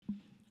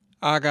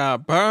I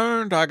got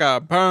burned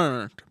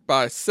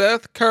by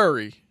Seth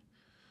Curry,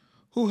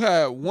 who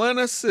had one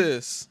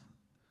assist,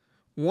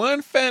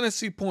 one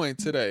fantasy point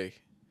today.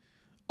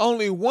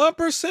 Only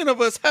 1%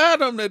 of us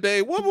had him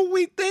today. What were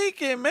we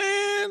thinking,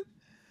 man?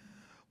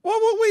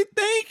 What were we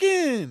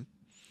thinking?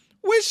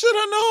 We should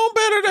have known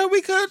better that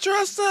we could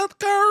trust Seth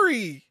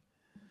Curry.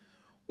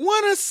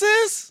 One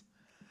assist?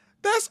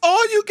 That's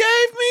all you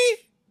gave me?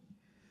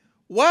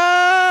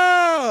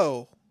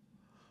 Wow.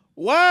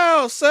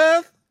 Wow,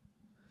 Seth.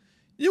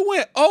 You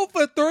went 0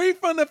 for 3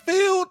 from the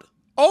field,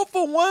 0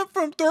 for 1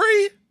 from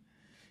 3.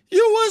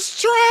 You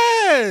was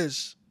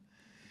trash.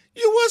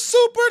 You was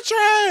super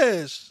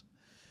trash.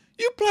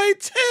 You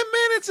played 10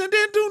 minutes and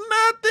didn't do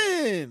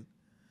nothing.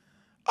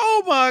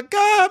 Oh my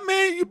God,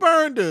 man, you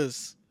burned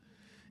us.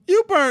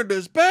 You burned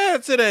us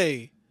bad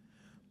today.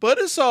 But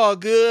it's all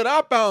good.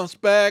 I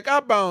bounced back.